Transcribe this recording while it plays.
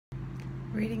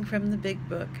Reading from the Big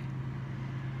Book.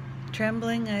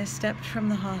 Trembling, I stepped from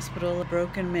the hospital a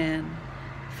broken man.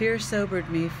 Fear sobered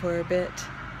me for a bit.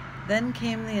 Then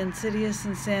came the insidious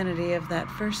insanity of that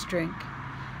first drink.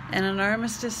 And on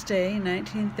Armistice Day,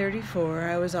 1934,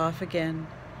 I was off again.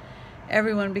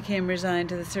 Everyone became resigned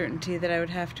to the certainty that I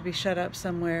would have to be shut up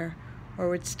somewhere, or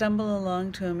would stumble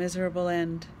along to a miserable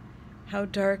end. How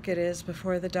dark it is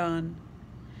before the dawn.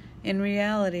 In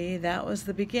reality, that was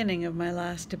the beginning of my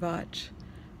last debauch.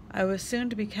 I was soon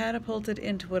to be catapulted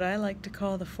into what I like to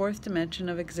call the fourth dimension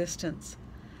of existence.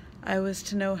 I was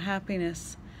to know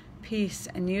happiness, peace,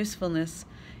 and usefulness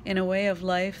in a way of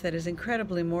life that is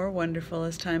incredibly more wonderful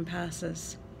as time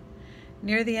passes.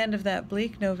 Near the end of that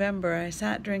bleak November, I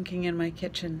sat drinking in my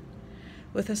kitchen.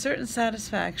 With a certain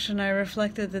satisfaction, I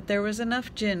reflected that there was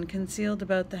enough gin concealed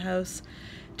about the house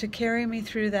to carry me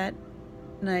through that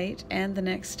night and the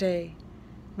next day.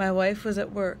 My wife was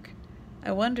at work.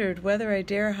 I wondered whether I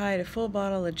dare hide a full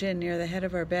bottle of gin near the head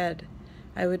of our bed.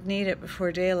 I would need it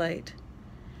before daylight.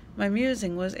 My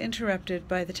musing was interrupted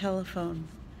by the telephone.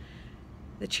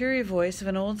 The cheery voice of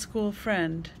an old-school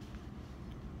friend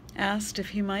asked if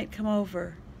he might come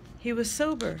over. He was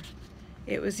sober.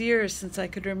 It was years since I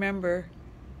could remember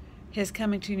his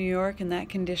coming to New York in that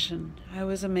condition. I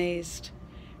was amazed.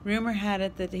 Rumor had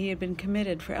it that he had been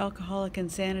committed for alcoholic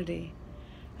insanity.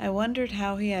 I wondered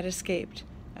how he had escaped.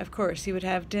 Of course, he would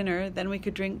have dinner, then I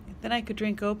could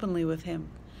drink openly with him.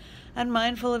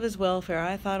 Unmindful of his welfare,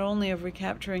 I thought only of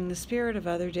recapturing the spirit of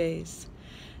other days.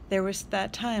 There was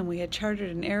that time we had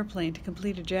chartered an airplane to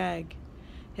complete a jag.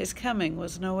 His coming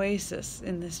was an oasis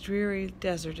in this dreary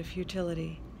desert of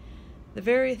futility. The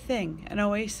very thing, an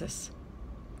oasis.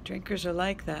 Drinkers are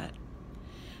like that.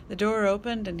 The door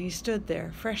opened and he stood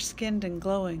there, fresh-skinned and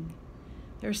glowing.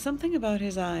 There was something about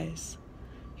his eyes.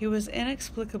 He was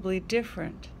inexplicably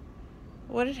different.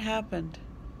 What had happened?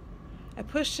 I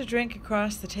pushed a drink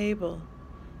across the table.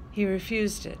 He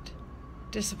refused it.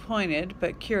 Disappointed,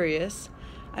 but curious,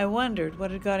 I wondered what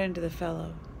had got into the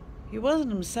fellow. He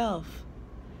wasn't himself.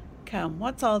 "Come,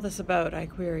 what's all this about?" I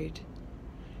queried.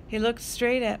 He looked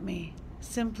straight at me,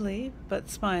 simply but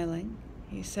smiling.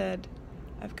 He said,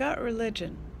 "I've got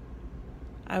religion."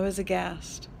 I was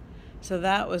aghast. So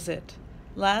that was it.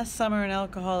 Last summer an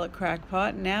alcoholic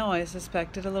crackpot, now I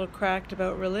suspected a little cracked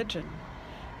about religion.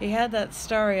 He had that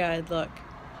starry-eyed look.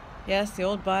 Yes, the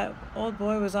old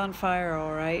boy was on fire,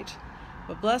 all right.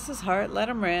 But bless his heart, let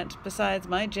him rant. Besides,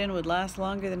 my gin would last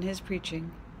longer than his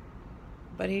preaching.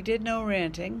 But he did no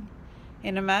ranting.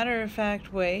 In a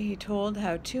matter-of-fact way, he told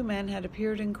how two men had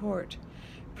appeared in court,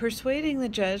 persuading the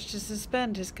judge to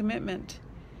suspend his commitment.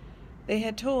 They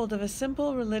had told of a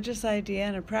simple religious idea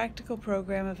and a practical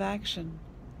program of action.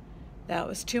 That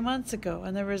was 2 months ago,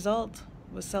 and the result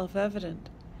was self-evident.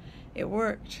 It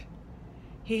worked.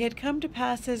 He had come to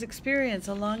pass his experience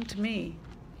along to me,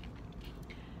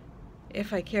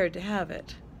 if I cared to have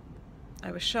it.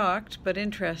 I was shocked, but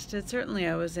interested. Certainly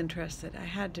I was interested. I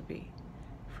had to be,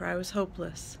 for I was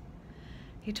hopeless.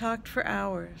 He talked for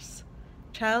hours.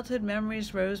 Childhood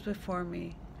memories rose before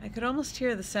me. I could almost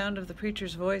hear the sound of the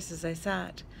preacher's voice as I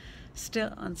sat,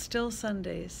 on still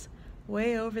Sundays,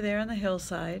 way over there on the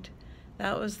hillside.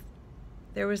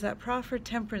 There was that proffered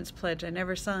temperance pledge I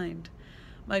never signed,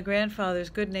 my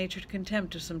grandfather's good-natured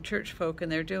contempt of some church folk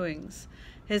and their doings,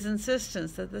 his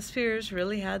insistence that the spheres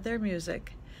really had their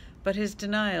music, but his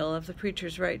denial of the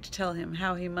preacher's right to tell him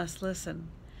how he must listen,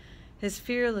 his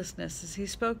fearlessness as he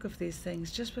spoke of these things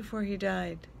just before he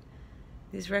died.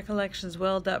 These recollections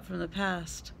welled up from the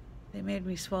past. They made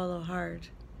me swallow hard.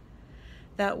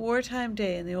 That wartime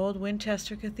day in the old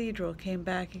Winchester Cathedral came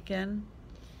back again.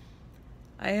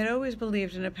 I had always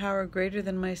believed in a power greater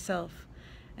than myself,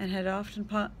 and had often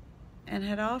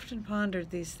pondered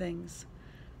these things.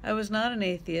 I was not an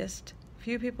atheist.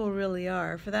 Few people really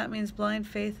are, for that means blind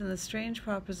faith in the strange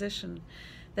proposition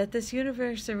that this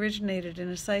universe originated in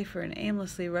a cipher and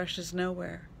aimlessly rushes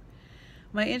nowhere.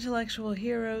 My intellectual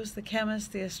heroes, the chemists,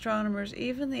 the astronomers,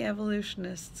 even the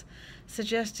evolutionists,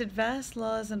 suggested vast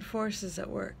laws and forces at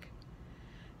work.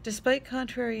 Despite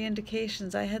contrary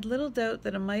indications, I had little doubt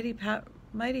that a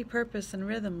mighty purpose and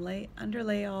rhythm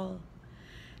underlay all.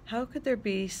 How could there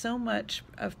be so much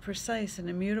of precise and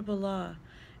immutable law,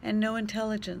 and no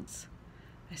intelligence?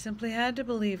 I simply had to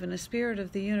believe in a spirit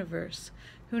of the universe,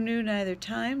 who knew neither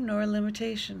time nor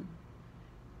limitation.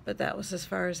 But that was as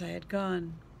far as I had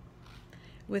gone.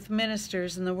 With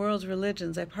ministers and the world's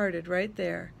religions, I parted right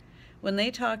there. When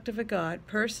they talked of a God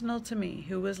personal to me,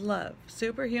 who was love,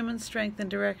 superhuman strength and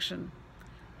direction,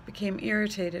 I became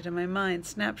irritated and my mind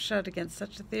snapped shut against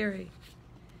such a theory.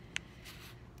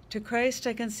 To Christ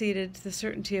I conceded the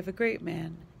certainty of a great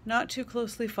man, not too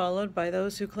closely followed by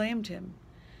those who claimed him.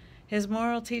 His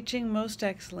moral teaching most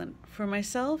excellent. For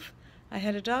myself, I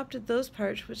had adopted those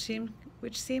parts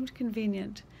which seemed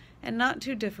convenient, and not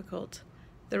too difficult.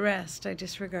 The rest I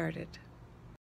disregarded.